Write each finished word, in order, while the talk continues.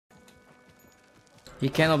He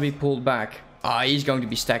cannot be pulled back. Ah, he's going to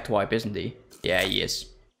be stacked wipe, isn't he? Yeah, he is.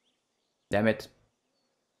 Damn it.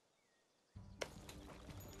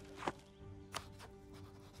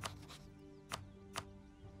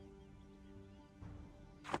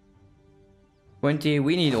 We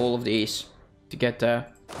need all of these to get there.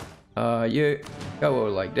 You go over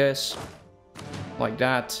like this. Like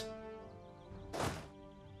that.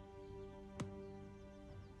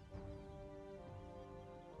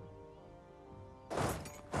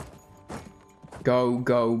 Go,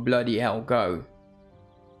 go, bloody hell, go.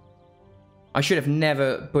 I should have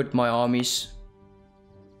never put my armies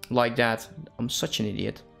like that. I'm such an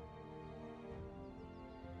idiot.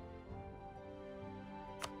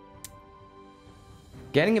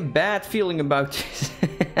 Getting a bad feeling about this.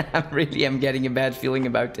 I really am getting a bad feeling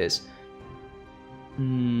about this.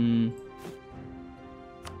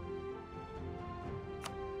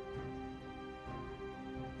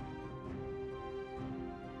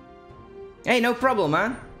 Hey, no problem,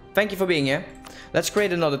 man. Thank you for being here. Let's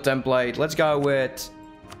create another template. Let's go with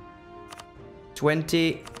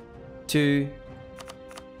 22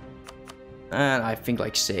 and I think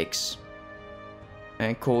like 6.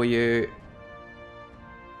 And call you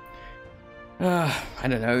I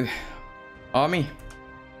don't know, army.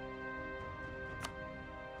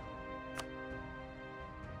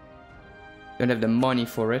 Don't have the money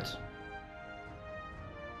for it.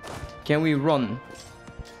 Can we run?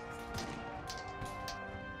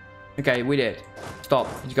 Okay, we did. Stop.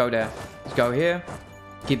 Let's go there. Let's go here.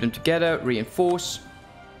 Keep them together. Reinforce.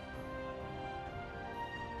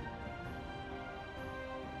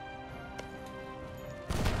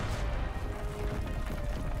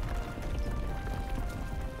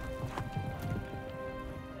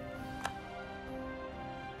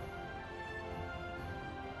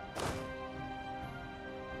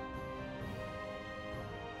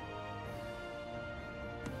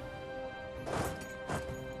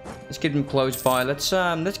 Let's keep them close by. Let's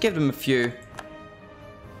give them a few.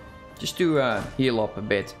 Just to heal up a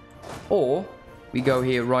bit. Or we go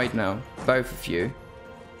here right now. Both of you.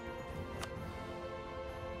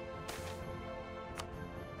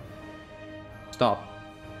 Stop.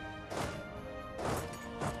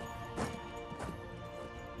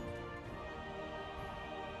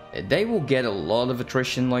 They will get a lot of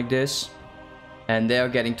attrition like this. And they are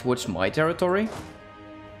getting towards my territory.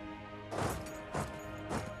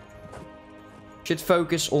 Should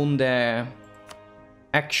focus on their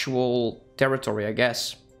actual territory, I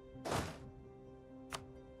guess.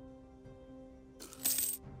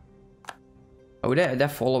 Oh, they're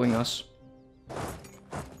following us.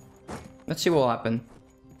 Let's see what will happen.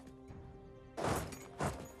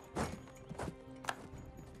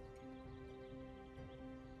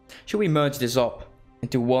 Should we merge this up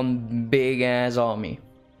into one big ass army?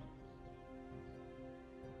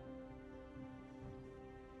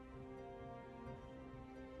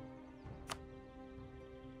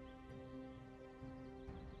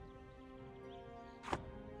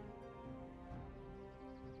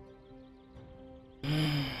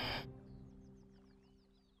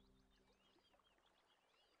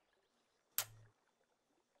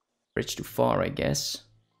 Bridge too far, I guess.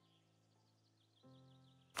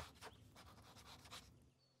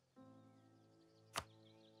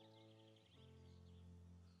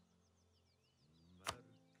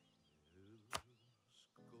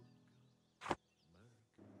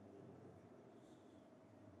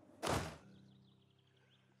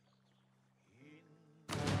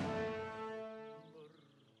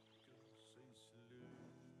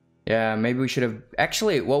 Yeah, maybe we should have...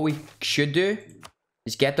 Actually, what we should do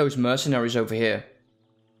is get those mercenaries over here.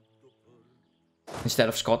 Instead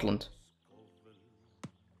of Scotland.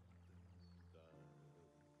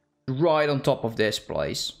 Right on top of this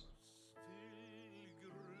place.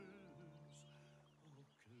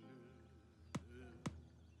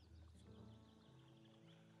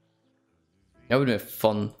 That would be a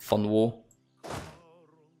fun war.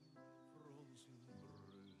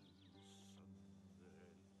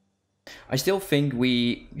 I still think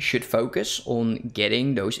we should focus on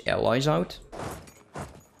getting those allies out.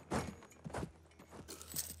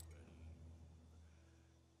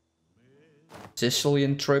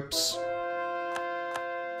 Sicilian troops.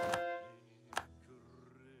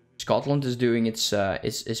 Scotland is doing its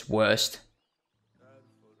worst.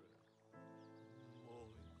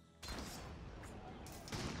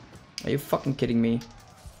 Are you fucking kidding me?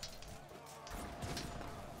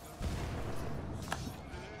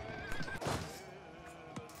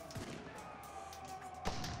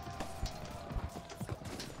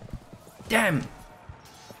 Damn!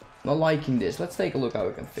 Not liking this. Let's take a look how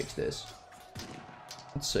we can fix this.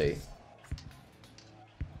 Let's see.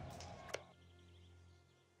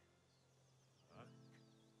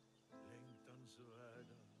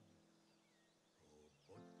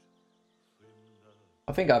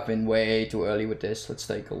 I think I've been way too early with this. Let's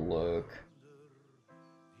take a look.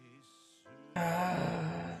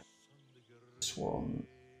 This one.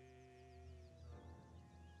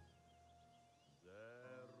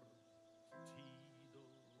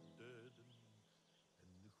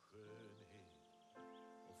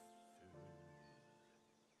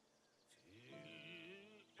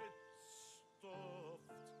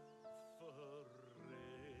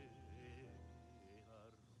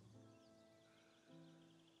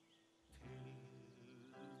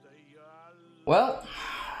 Well,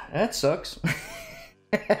 that sucks.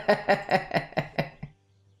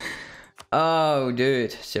 Oh,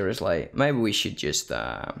 dude, seriously. Maybe we should just,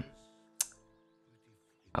 how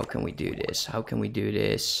can we do this? How can we do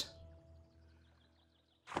this?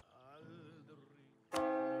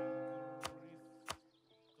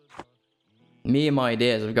 Me and my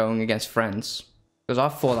ideas of going against friends. Because I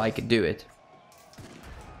thought I could do it.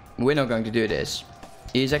 We're not going to do this.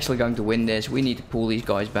 He's actually going to win this. We need to pull these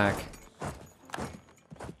guys back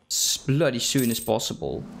as bloody soon as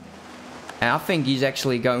possible. And I think he's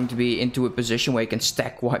actually going to be into a position where he can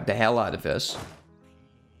stack wipe the hell out of us.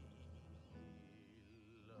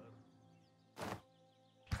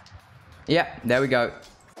 Yeah, there we go.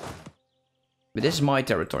 But this is my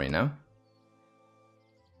territory now.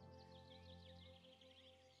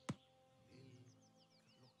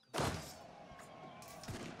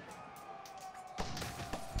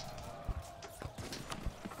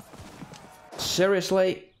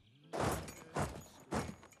 Seriously?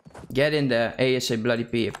 Get in there, ASA bloody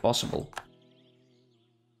P if possible.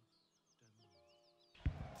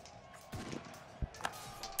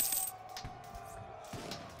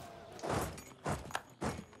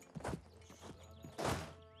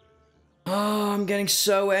 Oh, I'm getting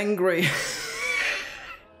so angry.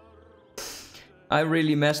 I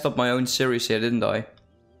really messed up my own series here, didn't I?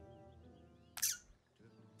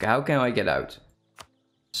 Okay, how can I get out?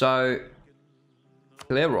 So,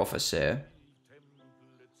 clear office here.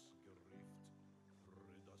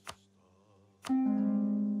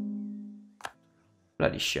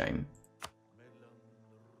 Bloody shame.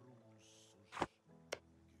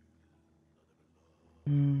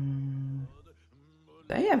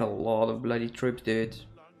 They have a lot of bloody troops, dude.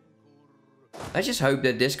 I just hope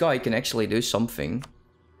that this guy can actually do something.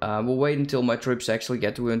 We'll wait until my troops actually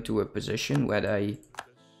get into a position where they...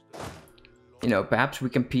 You know, perhaps we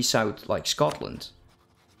can peace out like Scotland.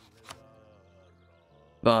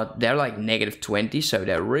 But they're like -20, so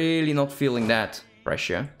they're really not feeling that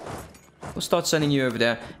pressure. We'll start sending you over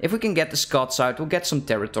there. If we can get the Scots out, we'll get some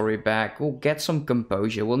territory back. We'll get some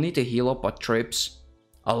composure. We'll need to heal up our troops.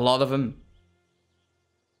 A lot of them.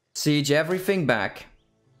 Siege everything back.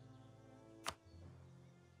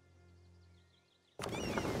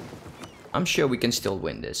 I'm sure we can still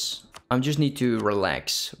win this. I just need to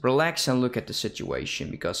relax. Relax and look at the situation,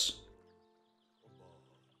 because...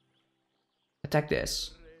 Attack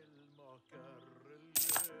this.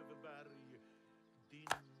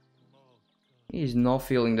 He's not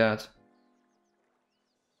feeling that.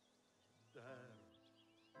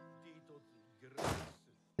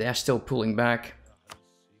 They're still pulling back.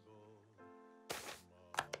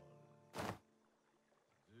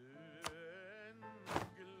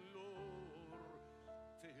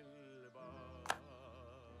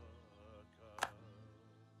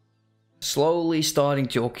 Slowly starting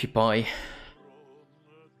to occupy.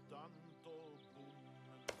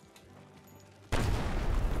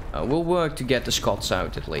 We'll work to get the Scots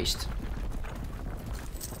out at least.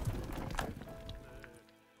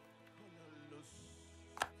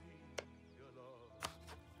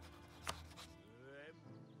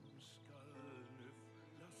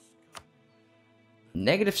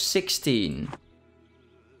 -16.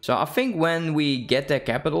 So I think when we get their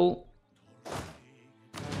capital,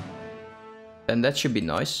 then that should be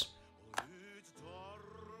nice.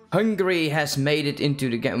 Hungary has made it into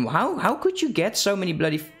the game. How could you get so many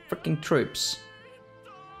bloody freaking troops?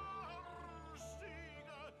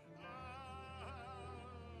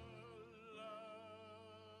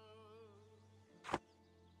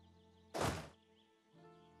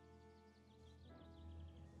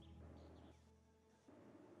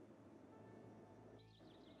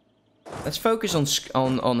 Let's focus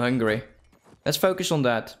on Hungary. Let's focus on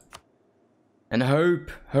that. And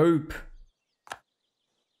hope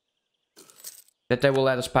that they will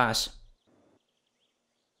let us pass.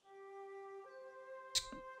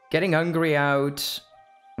 Getting Hungary out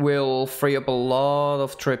will free up a lot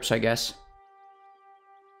of troops, I guess.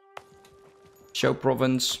 Show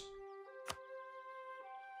province.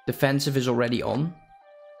 Defensive is already on.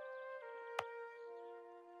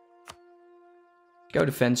 Go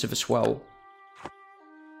defensive as well.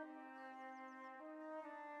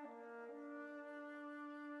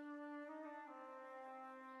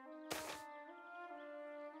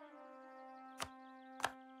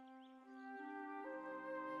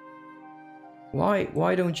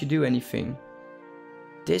 Why don't you do anything?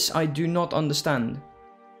 This I do not understand.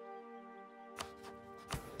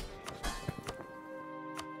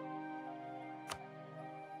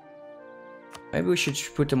 Maybe we should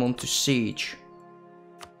put them onto siege.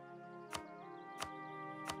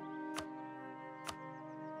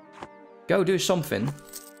 Go do something.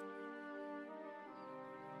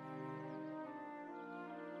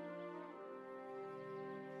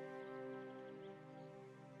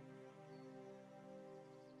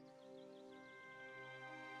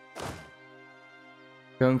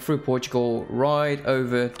 Going through Portugal, right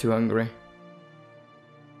over to Hungary.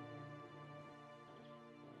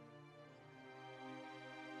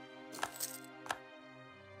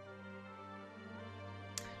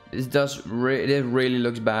 It really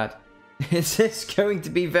looks bad. This is going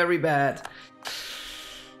to be very bad.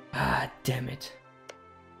 Ah, damn it.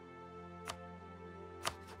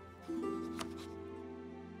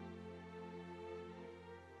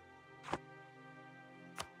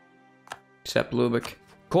 Except Lubeck.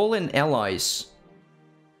 Call in allies.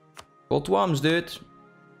 Call to arms, dude.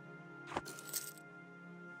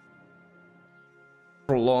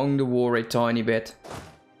 Prolong the war a tiny bit.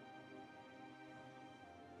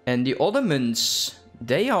 And the Ottomans,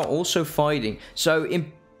 they are also fighting. So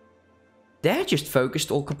they're just focused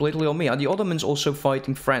all completely on me. Are the Ottomans also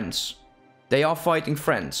fighting France? They are fighting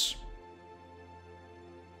France.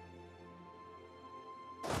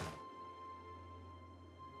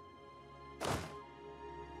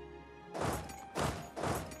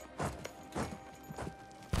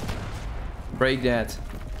 Break that.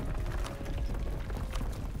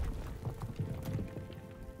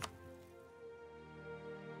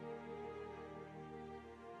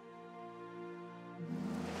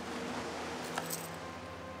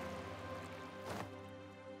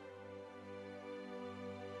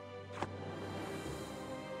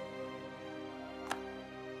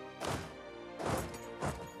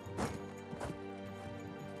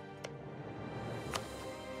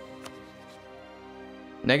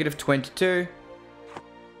 Negative 22.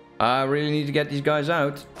 I really need to get these guys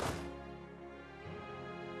out.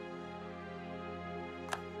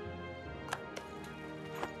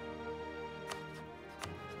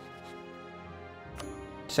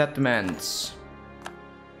 Settlements.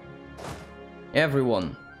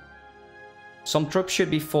 Everyone. Some troops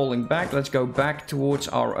should be falling back. Let's go back towards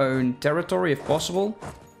our own territory if possible.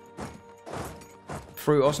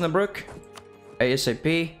 Through Osnabrück.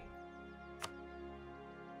 ASAP.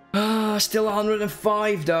 Still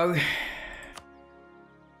 105 though.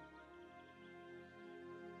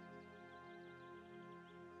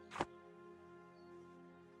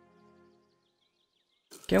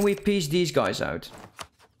 Can we piece these guys out?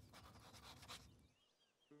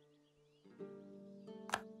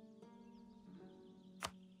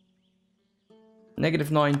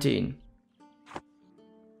 Negative 19.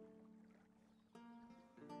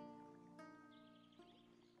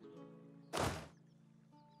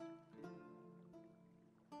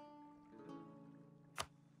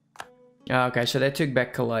 Okay, so they took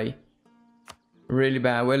back Calais. Really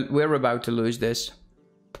bad. We're about to lose this.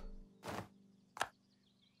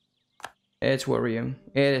 It's worrying.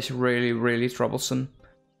 It is really, really troublesome.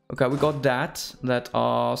 Okay, we got that. Let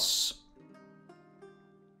us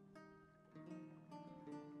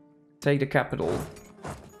take the capital.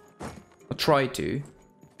 Or try to.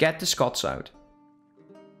 Get the Scots out.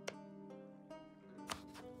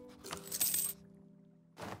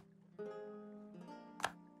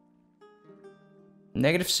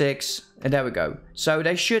 Negative 6, and there we go. So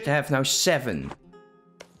they should have now 7.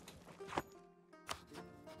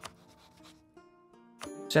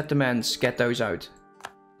 Settlements, get those out.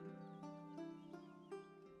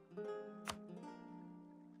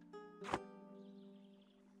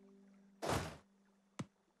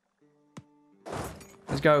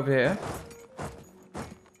 Let's go over here.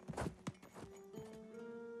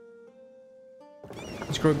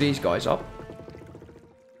 Let's group these guys up.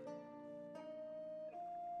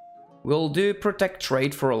 We'll do protect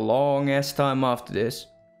trade for a long ass time after this.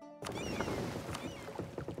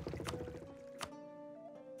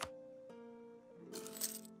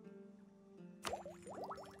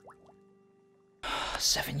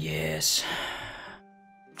 Seven years.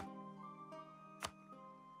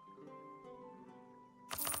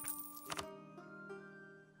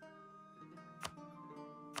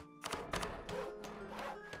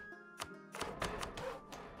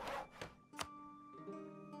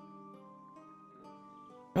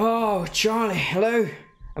 Oh, Charlie, hello.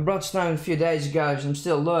 I brought Snow a few days ago, so I'm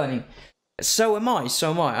still learning. So am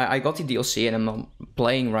I. I got the DLC and I'm not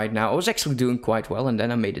playing right now. I was actually doing quite well, and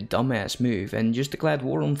then I made a dumbass move and just declared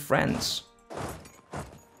war on France.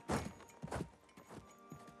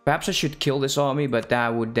 Perhaps I should kill this army, but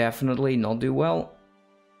that would definitely not do well.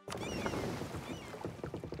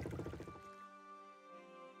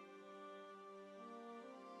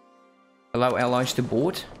 Allow allies to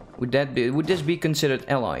board. Would this be considered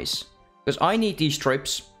allies? Because I need these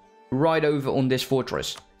troops right over on this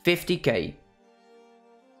fortress. 50k.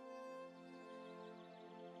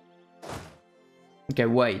 Okay,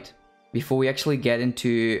 wait. Before we actually get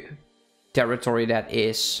into territory that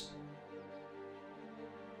is...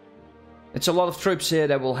 It's a lot of troops here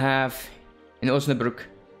that we'll have in Osnabrück.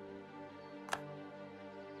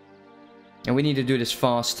 And we need to do this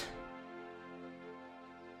fast.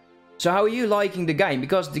 So how are you liking the game?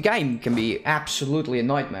 Because the game can be absolutely a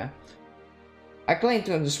nightmare. I claim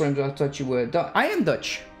to understand, I thought you were Dutch. I am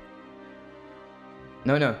Dutch.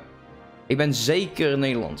 No. Ik ben zeker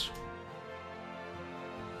Nederlands.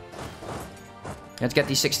 Let's get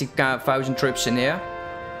these 60,000 troops in here.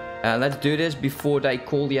 Let's do this before they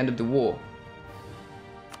call the end of the war.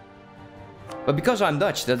 But because I'm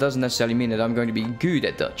Dutch, that doesn't necessarily mean that I'm going to be good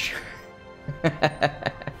at Dutch.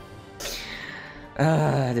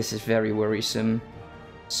 This is very worrisome.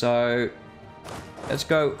 So, let's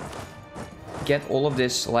go get all of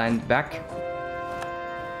this land back.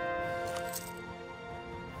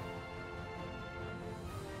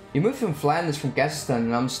 You moved from Flanders, from Kazakhstan,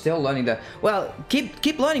 and I'm still learning that. Well,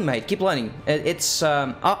 keep learning, mate. Keep learning. It's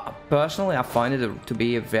personally, I find it to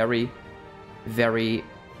be a very, very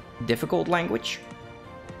difficult language.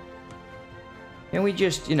 Can we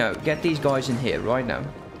just, you know, get these guys in here right now?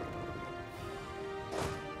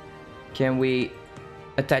 Can we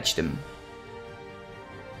attach them?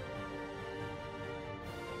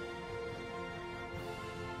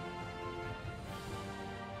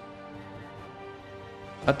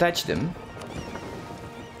 Attach them.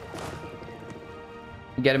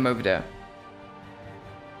 Get him over there.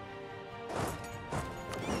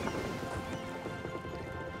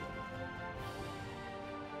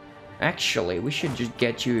 Actually, we should just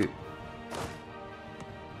get you...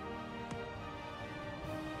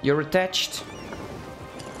 You're attached.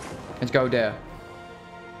 Let's go there.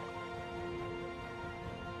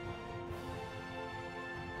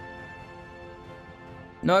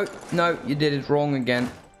 No, you did it wrong again.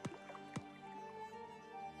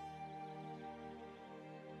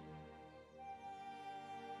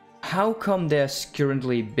 How come they're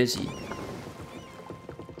currently busy?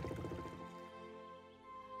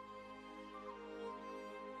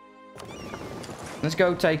 Let's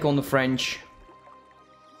go take on the French.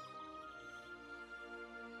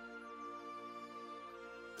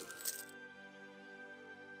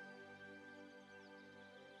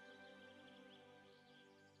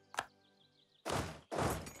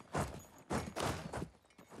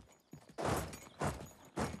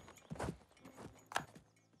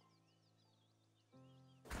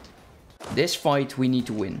 This fight we need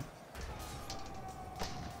to win.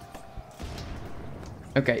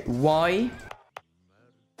 Okay, why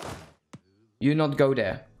you not go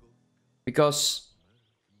there? Because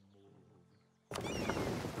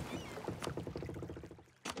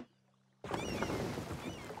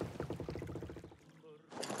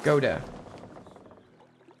go there.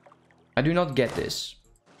 I do not get this.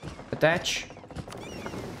 Attach.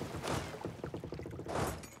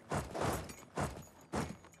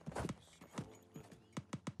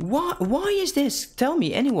 Why is this? Tell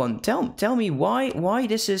me, anyone. Tell me why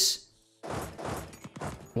this is...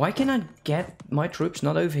 Why can I get my troops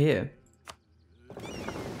not over here?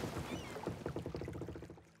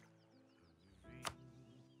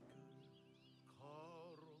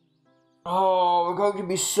 Oh, we're going to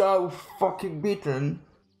be so fucking beaten.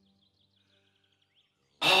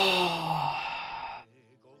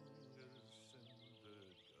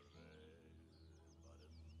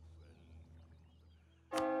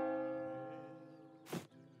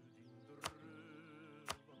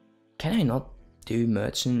 Can I not do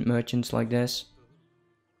merchants like this?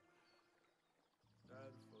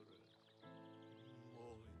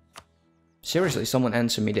 Seriously, someone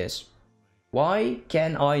answer me this. Why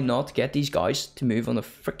can I not get these guys to move on a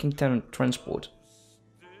freaking transport?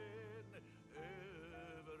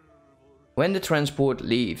 When the transport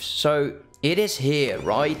leaves. So, it is here,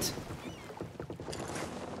 right?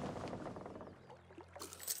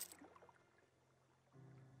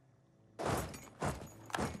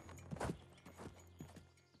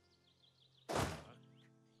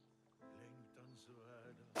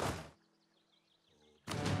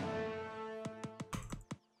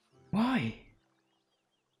 Why?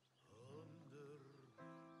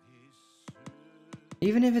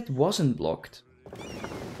 Even if it wasn't blocked.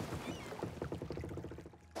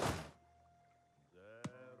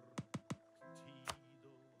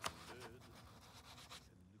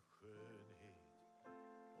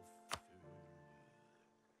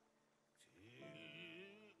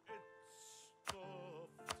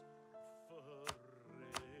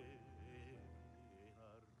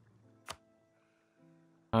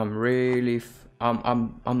 I'm really...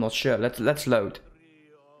 I'm not sure. Let's load.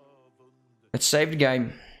 Let's save the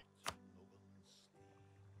game.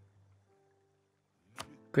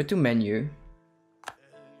 Go to menu.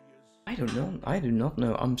 I don't know. I do not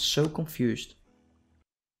know. I'm so confused.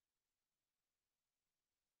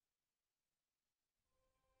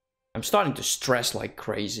 I'm starting to stress like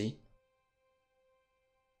crazy.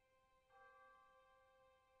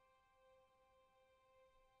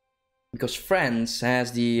 Because friends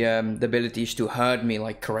has the abilities to hurt me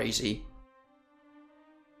like crazy.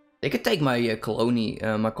 They could take my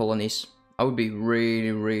my colonies. I would be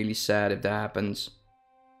really, really sad if that happens.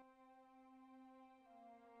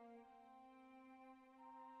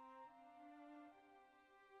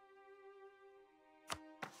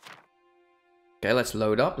 Okay, let's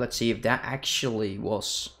load up. Let's see if that actually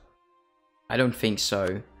was... I don't think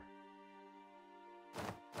so.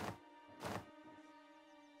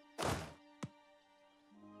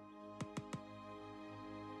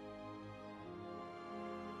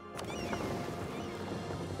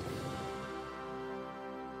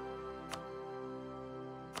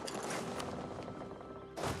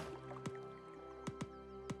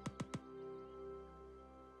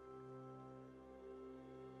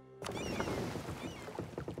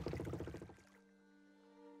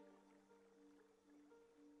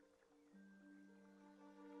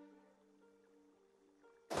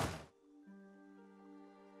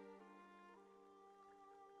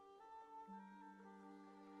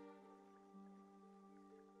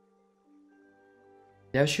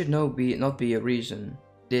 There should not be a reason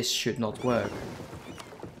this should not work.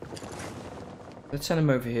 Let's send him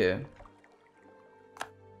over here.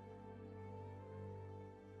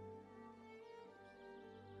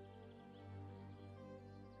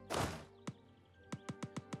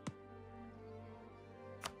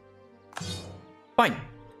 Fine.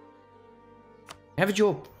 Have it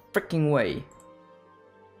your freaking way.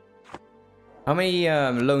 How many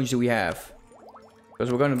loans do we have?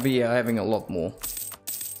 Because we're going to be having a lot more.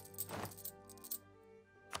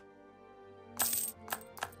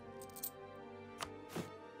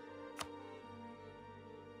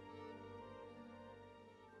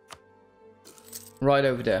 Right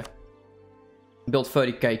over there. Build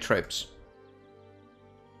 30k troops.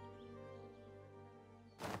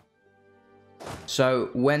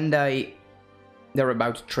 So when they're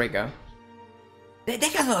about to trigger, they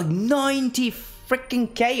got like 90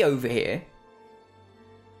 freaking k over here.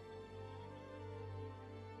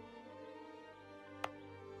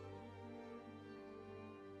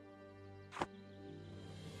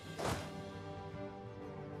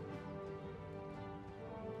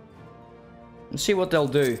 Let's see what they'll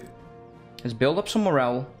do. Let's build up some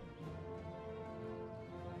morale.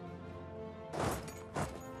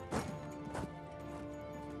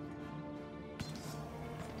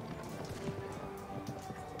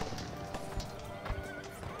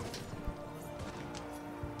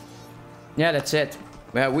 Yeah, that's it.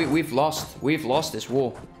 Well, we've lost this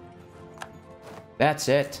war. That's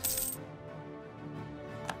it.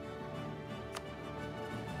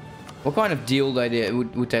 What kind of deal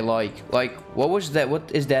would they like? Like, what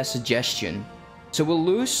is their suggestion? So we'll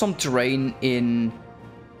lose some terrain in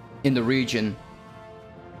the region.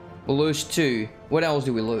 We'll lose 2. What else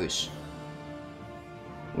do we lose?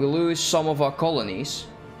 We'll lose some of our colonies.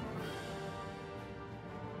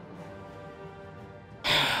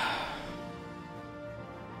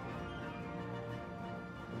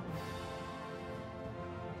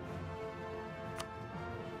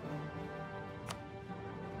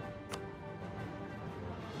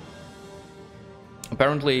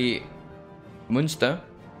 Apparently, Munster.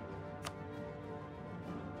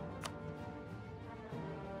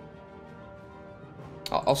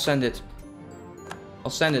 I'll send it. I'll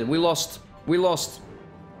send it. We lost. We lost.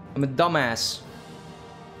 I'm a dumbass.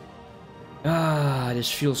 Ah,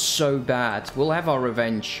 this feels so bad. We'll have our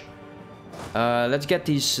revenge. Let's get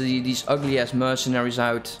these ugly ass mercenaries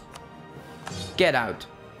out. Get out.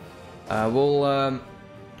 We're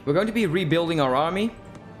going to be rebuilding our army.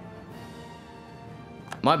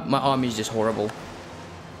 My army is just horrible.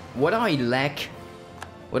 What I lack...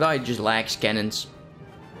 What I just lack is cannons.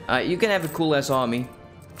 You can have a cool ass army.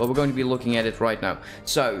 But we're going to be looking at it right now.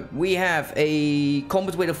 So, we have a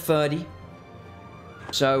combat weight of 30.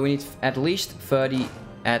 So, we need at least 30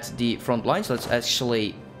 at the front lines. Let's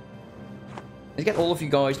actually... Let's get all of you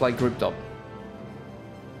guys, like, grouped up.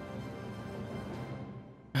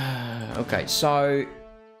 Okay, so...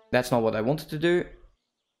 That's not what I wanted to do.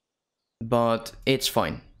 But it's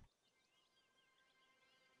fine.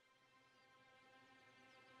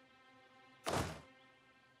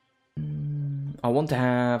 I want to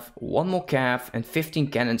have 1 more cav and 15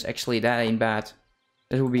 cannons. Actually, that ain't bad.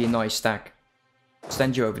 This will be a nice stack.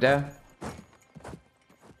 Stand you over there.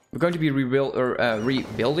 We're going to be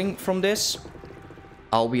rebuilding from this.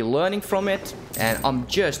 I'll be learning from it. And I'm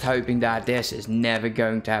just hoping that this is never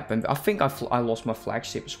going to happen. I think I lost my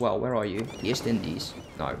flagship as well. Where are you? The East Indies?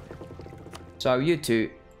 No. So you two,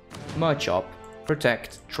 merge up,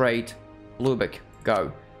 protect, trade, Lubeck,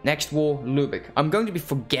 go. Next war, Lubeck. I'm going to be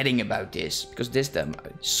forgetting about this because this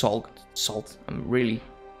salt. I'm really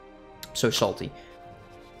so salty.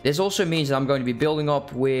 This also means that I'm going to be building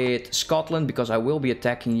up with Scotland because I will be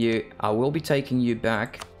attacking you. I will be taking you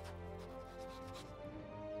back.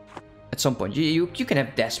 At some point, you can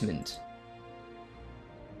have Desmond.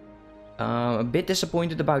 A bit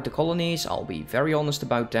disappointed about the colonies. I'll be very honest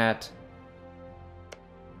about that.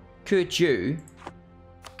 Could you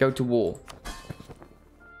go to war?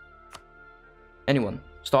 Anyone?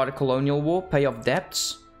 Start a colonial war, pay off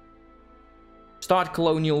debts. Start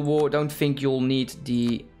colonial war, don't think you'll need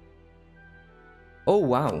the... Oh,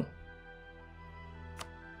 wow.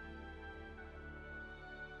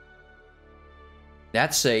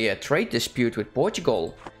 That's a trade dispute with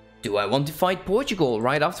Portugal. Do I want to fight Portugal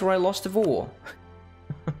right after I lost the war?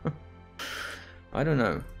 I don't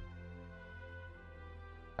know.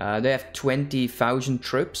 They have 20,000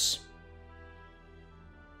 troops.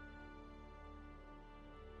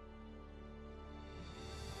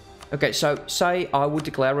 Okay, so say I would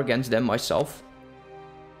declare against them myself.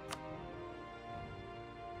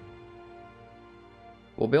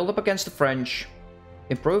 We'll build up against the French.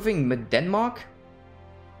 Improving with Denmark?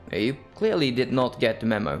 You clearly did not get the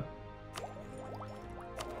memo.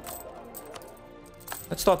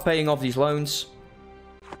 Let's start paying off these loans.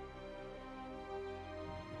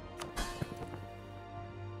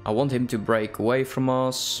 I want him to break away from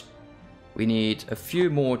us. We need a few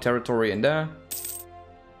more territory in there.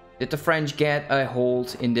 Did the French get a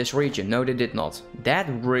hold in this region? No, they did not. That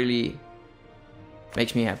really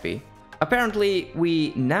makes me happy. Apparently,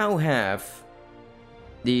 we now have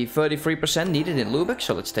the 33% needed in Lubeck,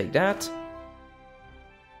 so let's take that.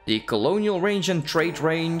 The colonial range and trade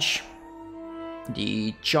range.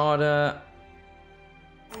 The charter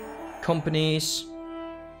companies.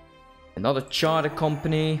 Another charter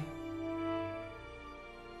company.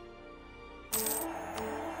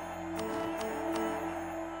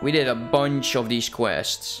 We did a bunch of these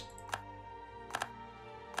quests.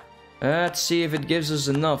 Let's see if it gives us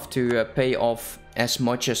enough to pay off as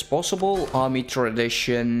much as possible. Army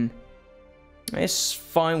tradition is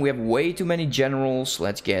fine. We have way too many generals.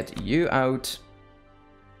 Let's get you out.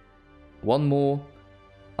 One more.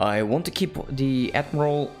 I want to keep the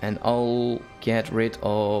admiral and I'll get rid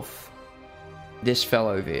of this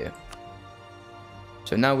fellow over here.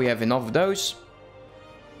 So now we have enough of those.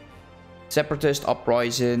 Separatist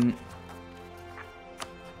uprising.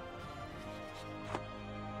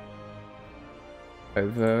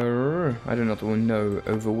 Over... I do not know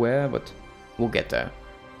over where, but we'll get there.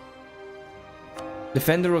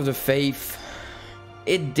 Defender of the Faith.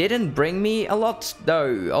 It didn't bring me a lot,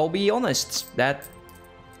 though. I'll be honest. That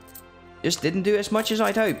just didn't do as much as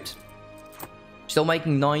I'd hoped. Still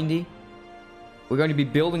making 90. We're going to be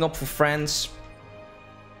building up for France.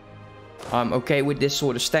 I'm okay with this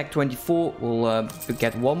sort of stack. 24. We'll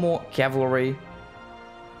get one more cavalry.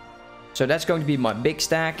 So that's going to be my big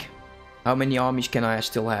stack. How many armies can I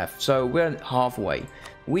still have? So we're halfway.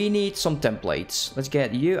 We need some templates. Let's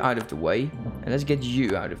get you out of the way. And let's get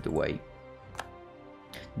you out of the way.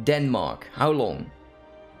 Denmark. How long?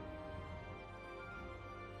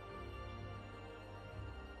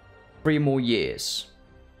 Three more years.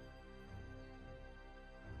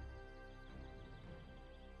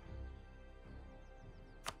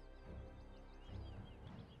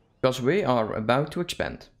 Because we are about to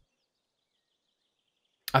expand.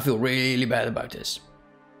 I feel really bad about this.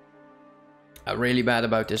 I'm really bad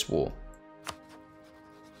about this war.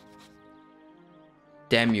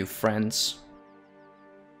 Damn you, friends.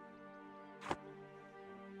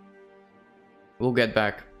 We'll get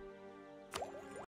back.